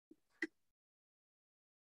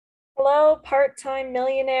Hello, part-time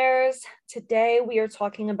millionaires. Today we are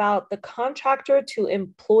talking about the contractor to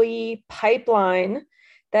employee pipeline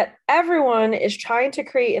that everyone is trying to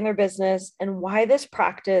create in their business and why this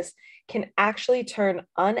practice can actually turn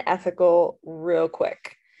unethical real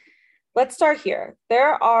quick. Let's start here.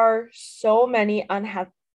 There are so many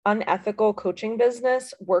unethical coaching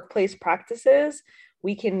business workplace practices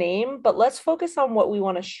we can name, but let's focus on what we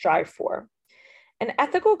want to strive for. An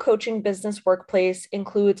ethical coaching business workplace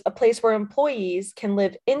includes a place where employees can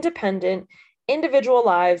live independent, individual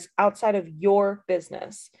lives outside of your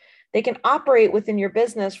business. They can operate within your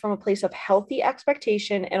business from a place of healthy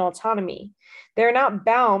expectation and autonomy. They're not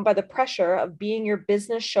bound by the pressure of being your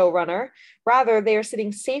business showrunner. Rather, they are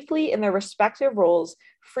sitting safely in their respective roles,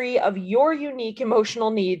 free of your unique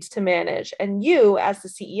emotional needs to manage. And you, as the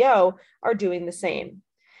CEO, are doing the same.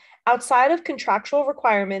 Outside of contractual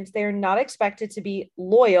requirements, they are not expected to be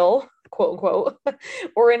loyal, quote unquote,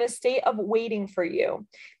 or in a state of waiting for you.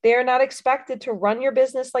 They are not expected to run your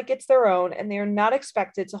business like it's their own, and they are not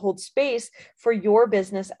expected to hold space for your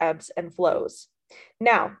business ebbs and flows.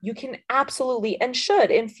 Now, you can absolutely and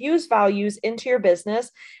should infuse values into your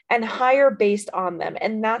business and hire based on them,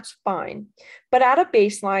 and that's fine. But at a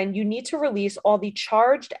baseline, you need to release all the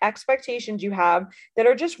charged expectations you have that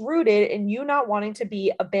are just rooted in you not wanting to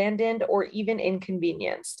be abandoned or even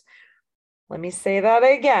inconvenienced. Let me say that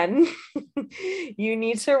again. You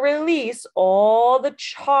need to release all the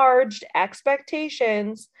charged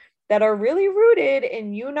expectations that are really rooted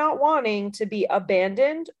in you not wanting to be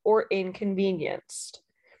abandoned or inconvenienced,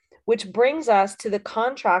 which brings us to the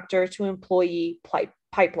contractor to employee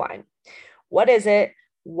pipeline. What is it?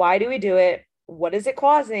 Why do we do it? What is it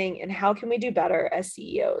causing? And how can we do better as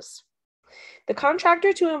CEOs? The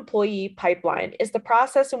contractor to employee pipeline is the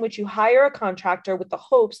process in which you hire a contractor with the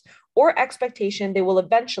hopes or expectation they will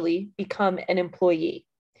eventually become an employee.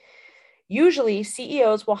 Usually,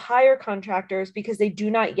 CEOs will hire contractors because they do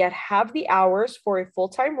not yet have the hours for a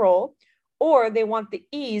full-time role, or they want the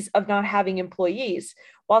ease of not having employees,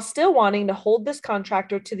 while still wanting to hold this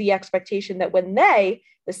contractor to the expectation that when they,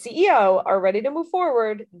 the CEO, are ready to move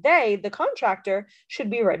forward, they, the contractor, should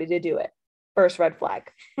be ready to do it. First red flag.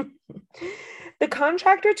 The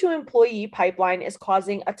contractor to employee pipeline is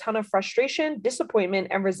causing a ton of frustration, disappointment,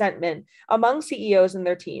 and resentment among CEOs and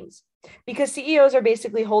their teams, because CEOs are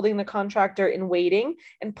basically holding the contractor in waiting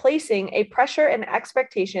and placing a pressure and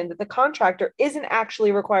expectation that the contractor isn't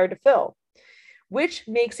actually required to fill, which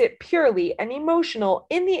makes it purely an emotional,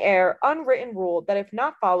 in the air, unwritten rule that, if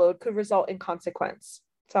not followed, could result in consequence.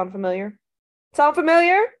 Sound familiar? Sound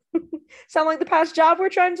familiar? Sound like the past job we're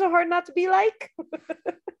trying so hard not to be like?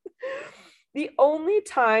 The only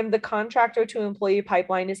time the contractor to employee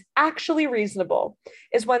pipeline is actually reasonable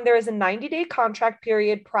is when there is a 90-day contract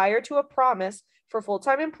period prior to a promise for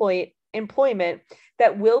full-time employment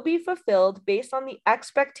that will be fulfilled based on the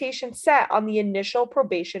expectation set on the initial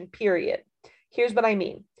probation period. Here's what I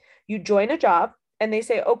mean. You join a job and they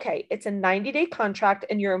say, okay, it's a 90-day contract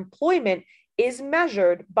and your employment is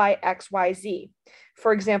measured by XYZ.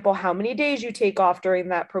 For example, how many days you take off during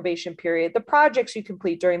that probation period, the projects you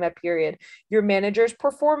complete during that period, your manager's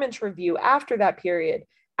performance review after that period,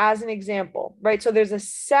 as an example, right? So there's a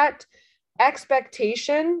set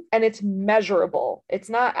expectation and it's measurable. It's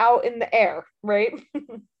not out in the air, right?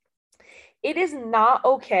 It is not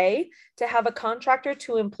okay to have a contractor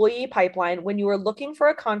to employee pipeline when you are looking for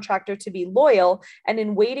a contractor to be loyal and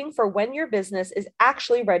in waiting for when your business is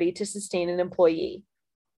actually ready to sustain an employee.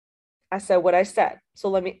 I said what I said. So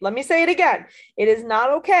let me say it again. It is not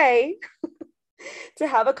okay to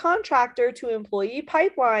have a contractor to employee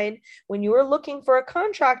pipeline when you are looking for a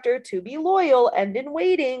contractor to be loyal and in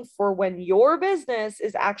waiting for when your business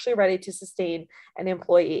is actually ready to sustain an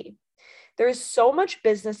employee. There is so much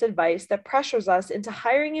business advice that pressures us into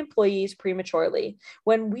hiring employees prematurely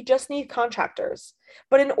when we just need contractors.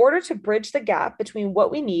 But in order to bridge the gap between what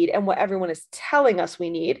we need and what everyone is telling us we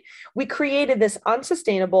need, we created this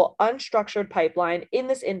unsustainable, unstructured pipeline in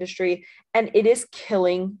this industry, and it is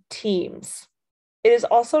killing teams. It is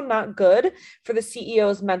also not good for the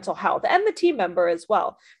CEO's mental health and the team member as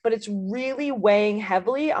well, but it's really weighing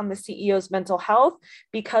heavily on the CEO's mental health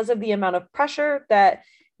because of the amount of pressure that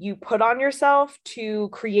you put on yourself to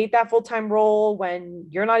create that full-time role when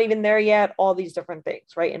you're not even there yet, all these different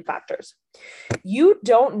things, right? And factors. You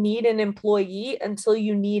don't need an employee until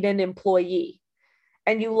you need an employee.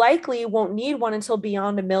 And you likely won't need one until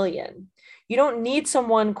beyond a million. You don't need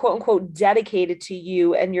someone, quote unquote, dedicated to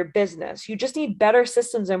you and your business. You just need better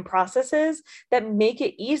systems and processes that make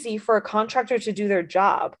it easy for a contractor to do their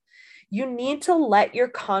job. You need to let your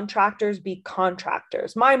contractors be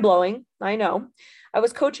contractors. Mind blowing, I know. I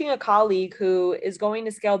was coaching a colleague who is going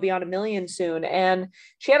to scale beyond 1 million soon, and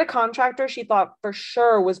she had a contractor she thought for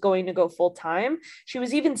sure was going to go full time. She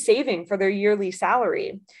was even saving for their yearly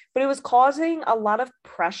salary, but it was causing a lot of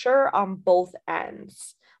pressure on both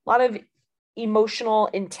ends, a lot of emotional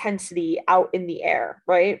intensity out in the air,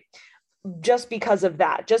 right? Just because of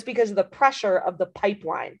that, just because of the pressure of the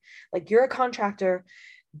pipeline. Like, you're a contractor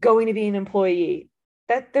going to be an employee.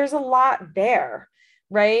 That there's a lot there,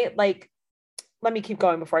 right? Like, let me keep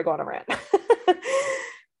going before I go on a rant.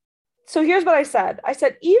 So here's what I said. I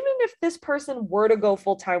said, even if this person were to go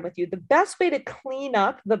full time with you, the best way to clean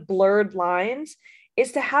up the blurred lines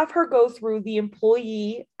is to have her go through the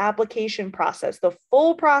employee application process, the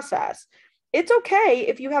full process. It's okay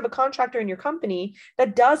if you have a contractor in your company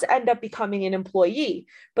that does end up becoming an employee,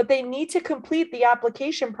 but they need to complete the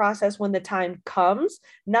application process when the time comes,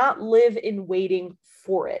 not live in waiting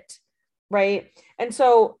for it. Right. And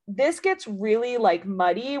so this gets really like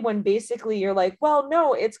muddy when basically you're like, well,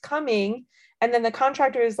 no, it's coming. And then the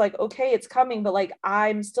contractor is like, okay, it's coming, but like,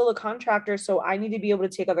 I'm still a contractor. So I need to be able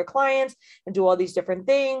to take other clients and do all these different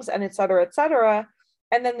things and et cetera, et cetera.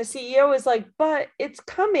 And then the CEO is like, but it's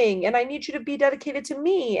coming and I need you to be dedicated to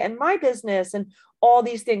me and my business and all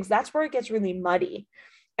these things. That's where it gets really muddy.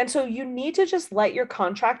 And so you need to just let your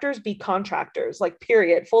contractors be contractors, like,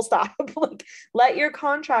 period, full stop. Like, let your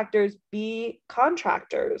contractors be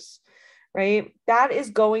contractors, right? That is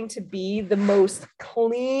going to be the most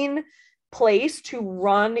clean place to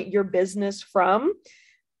run your business from.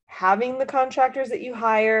 Having the contractors that you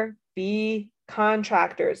hire be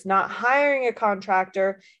contractors, not hiring a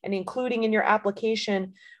contractor and including in your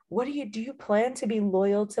application, what do you plan to be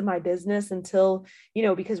loyal to my business until,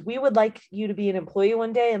 because we would like you to be an employee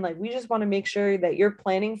one day. And like, we just want to make sure that you're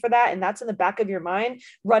planning for that. And that's in the back of your mind,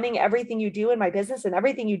 running everything you do in my business and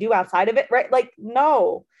everything you do outside of it, right? Like,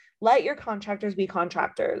 no, let your contractors be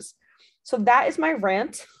contractors. So that is my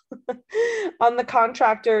rant on the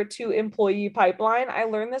contractor to employee pipeline. I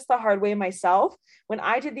learned this the hard way myself when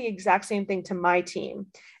I did the exact same thing to my team.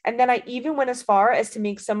 And then I even went as far as to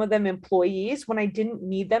make some of them employees when I didn't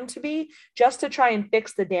need them to be, just to try and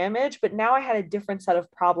fix the damage. But now I had a different set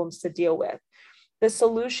of problems to deal with. The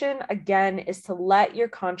solution, again, is to let your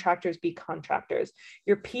contractors be contractors.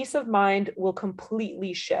 Your peace of mind will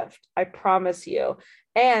completely shift. I promise you.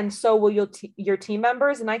 And so will your team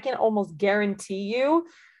members. And I can almost guarantee you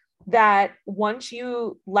that once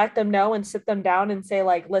you let them know and sit them down and say,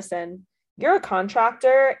 like, listen, you're a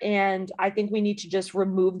contractor, and I think we need to just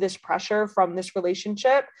remove this pressure from this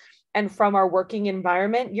relationship and from our working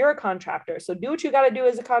environment. You're a contractor, so do what you got to do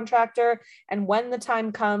as a contractor. And when the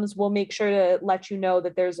time comes, we'll make sure to let you know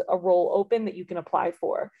that there's a role open that you can apply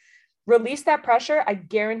for. Release that pressure. I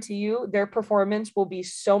guarantee you their performance will be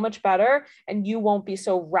so much better, and you won't be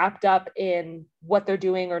so wrapped up in what they're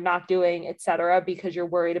doing or not doing, et cetera, because you're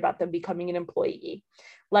worried about them becoming an employee.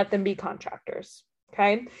 Let them be contractors.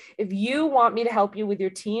 Okay. If you want me to help you with your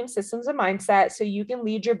team, systems, and mindset so you can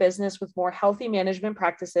lead your business with more healthy management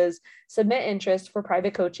practices, submit interest for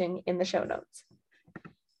private coaching in the show notes.